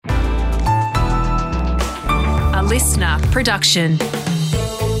listener production.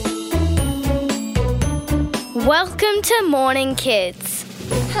 Welcome to Morning Kids.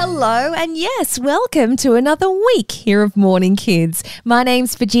 Hello, and yes, welcome to another week here of Morning Kids. My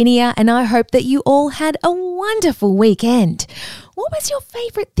name's Virginia, and I hope that you all had a wonderful weekend. What was your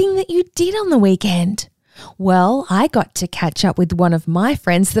favourite thing that you did on the weekend? Well, I got to catch up with one of my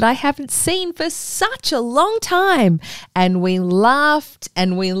friends that I haven't seen for such a long time. And we laughed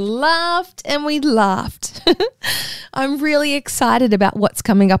and we laughed and we laughed. I'm really excited about what's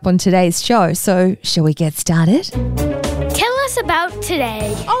coming up on today's show. So, shall we get started? Tell us about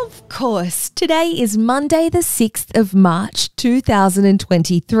today. Of course. Today is Monday the 6th of March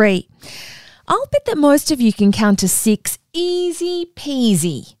 2023. I'll bet that most of you can count to 6 easy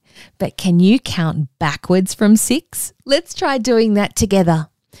peasy. But can you count backwards from 6? Let's try doing that together.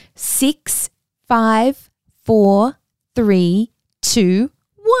 6, 5, 4, 3, 2,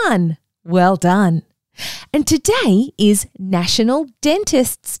 1. Well done. And today is National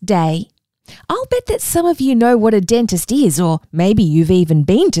Dentist's Day. I'll bet that some of you know what a dentist is, or maybe you've even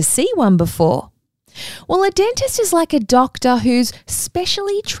been to see one before. Well, a dentist is like a doctor who's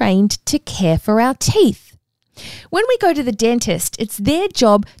specially trained to care for our teeth. When we go to the dentist, it's their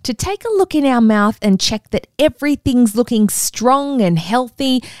job to take a look in our mouth and check that everything's looking strong and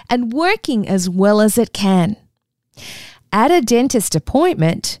healthy and working as well as it can. At a dentist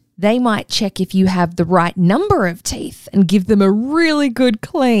appointment, they might check if you have the right number of teeth and give them a really good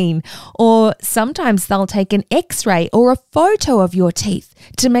clean. Or sometimes they'll take an X-ray or a photo of your teeth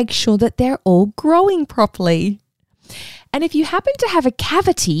to make sure that they're all growing properly. And if you happen to have a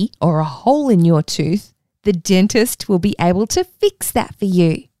cavity or a hole in your tooth, the dentist will be able to fix that for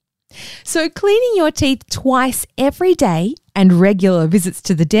you. So cleaning your teeth twice every day and regular visits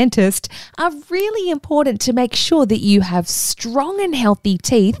to the dentist are really important to make sure that you have strong and healthy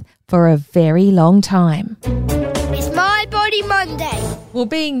teeth for a very long time. It's My Body Monday. Well,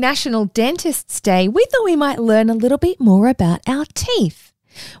 being National Dentist's Day, we thought we might learn a little bit more about our teeth.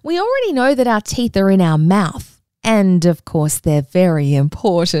 We already know that our teeth are in our mouth, and of course they're very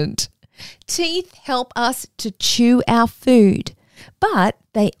important. Teeth help us to chew our food, but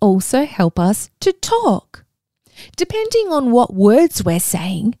they also help us to talk. Depending on what words we're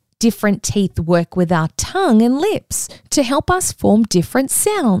saying, different teeth work with our tongue and lips to help us form different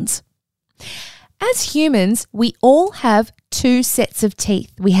sounds. As humans, we all have 2 sets of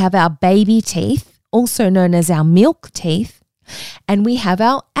teeth. We have our baby teeth, also known as our milk teeth, and we have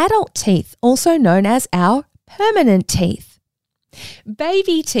our adult teeth, also known as our permanent teeth.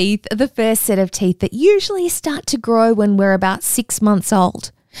 Baby teeth are the first set of teeth that usually start to grow when we're about 6 months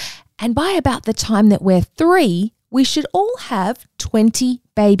old. And by about the time that we're 3, we should all have 20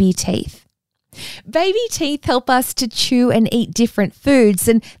 baby teeth. Baby teeth help us to chew and eat different foods,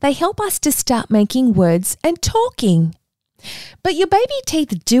 and they help us to start making words and talking. But your baby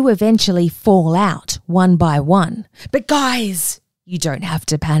teeth do eventually fall out one by one. But guys, you don't have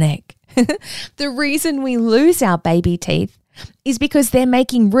to panic. The reason we lose our baby teeth is because they're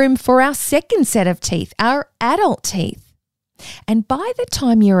making room for our second set of teeth, our adult teeth. And by the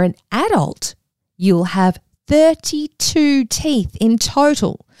time you're an adult, you'll have 32 teeth in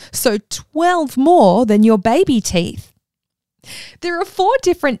total, so 12 more than your baby teeth. There are 4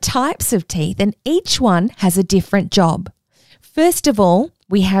 different types of teeth, and each one has a different job. First of all,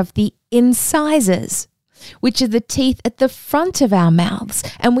 we have the incisors, which are the teeth at the front of our mouths,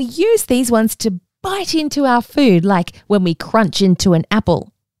 and we use these ones to bite into our food, like when we crunch into an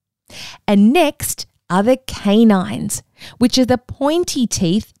apple. And next are the canines, which are the pointy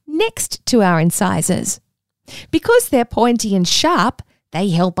teeth next to our incisors. Because they're pointy and sharp, they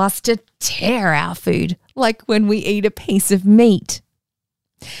help us to tear our food, like when we eat a piece of meat.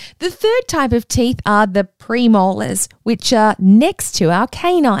 The third type of teeth are the premolars, which are next to our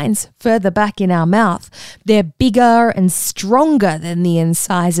canines, further back in our mouth. They're bigger and stronger than the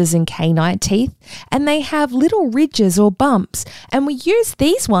incisors and canine teeth, and they have little ridges or bumps, and we use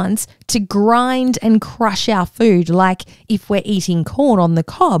these ones to grind and crush our food, like if we're eating corn on the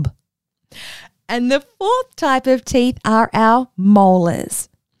cob. And the fourth type of teeth are our molars.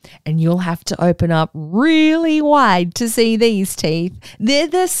 And you'll have to open up really wide to see these teeth. They're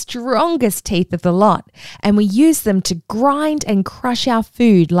the strongest teeth of the lot, and we use them to grind and crush our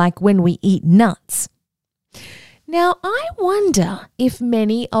food like when we eat nuts. Now, I wonder if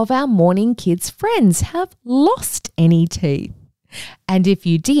many of our Morning Kids friends have lost any teeth. And if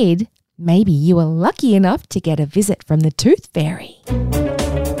you did, maybe you were lucky enough to get a visit from the Tooth Fairy.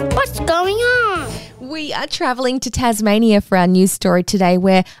 What's going on? We are travelling to Tasmania for our news story today,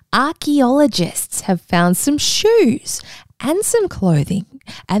 where archaeologists have found some shoes and some clothing,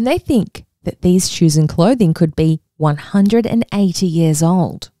 and they think that these shoes and clothing could be 180 years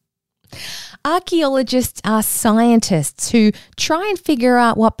old. Archaeologists are scientists who try and figure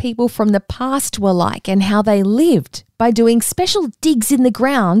out what people from the past were like and how they lived by doing special digs in the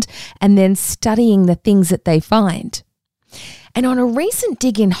ground and then studying the things that they find. And on a recent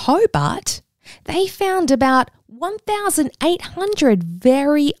dig in Hobart, they found about 1,800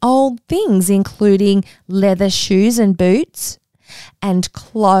 very old things, including leather shoes and boots, and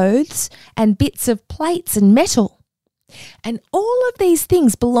clothes, and bits of plates and metal. And all of these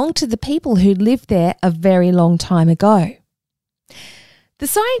things belong to the people who lived there a very long time ago. The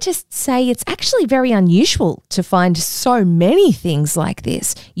scientists say it's actually very unusual to find so many things like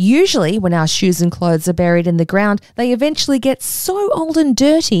this. Usually, when our shoes and clothes are buried in the ground, they eventually get so old and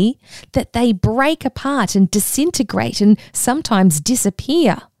dirty that they break apart and disintegrate and sometimes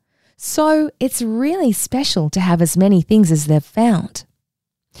disappear. So it's really special to have as many things as they've found.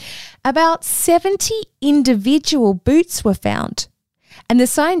 About 70 individual boots were found. And the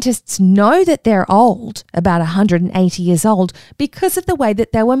scientists know that they're old, about 180 years old, because of the way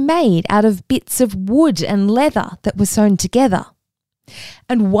that they were made out of bits of wood and leather that were sewn together.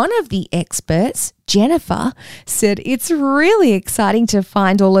 And one of the experts, Jennifer, said it's really exciting to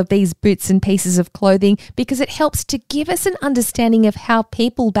find all of these boots and pieces of clothing because it helps to give us an understanding of how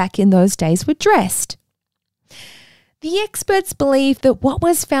people back in those days were dressed. The experts believe that what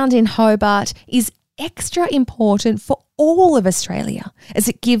was found in Hobart is extra important for all of Australia, as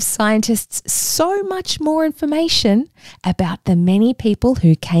it gives scientists so much more information about the many people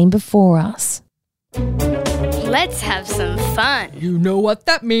who came before us. Let's have some fun. You know what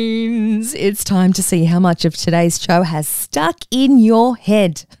that means. It's time to see how much of today's show has stuck in your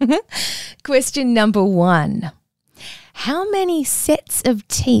head. Question number 1. How many sets of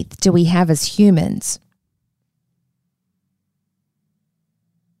teeth do we have as humans?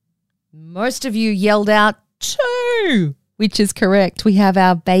 Most of you yelled out 2, which is correct. We have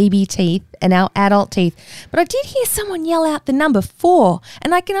our baby teeth and our adult teeth. But I did hear someone yell out the number 4,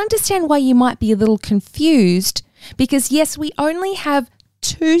 and I can understand why you might be a little confused because, yes, we only have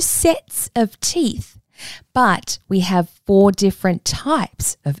 2 sets of teeth, but we have 4 different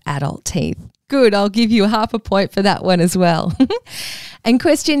types of adult teeth. Good, I'll give you half a point for that one as well. And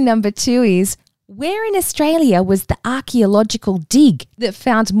question number 2 is, where in Australia was the archaeological dig that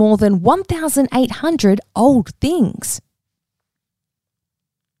found more than 1,800 old things?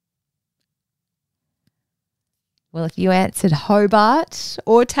 Well, if you answered Hobart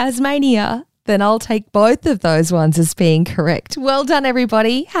or Tasmania, then I'll take both of those ones as being correct. Well done,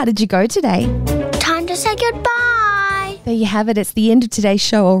 everybody. How did you go today? Time to say goodbye. There you have it. It's the end of today's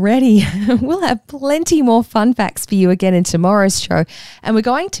show already. We'll have plenty more fun facts for you again in tomorrow's show. And we're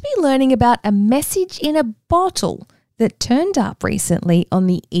going to be learning about a message in a bottle that turned up recently on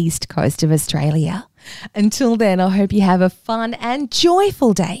the east coast of Australia. Until then, I hope you have a fun and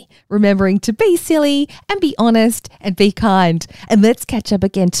joyful day, remembering to be silly and be honest and be kind. And let's catch up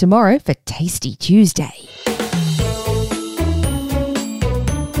again tomorrow for Tasty Tuesday.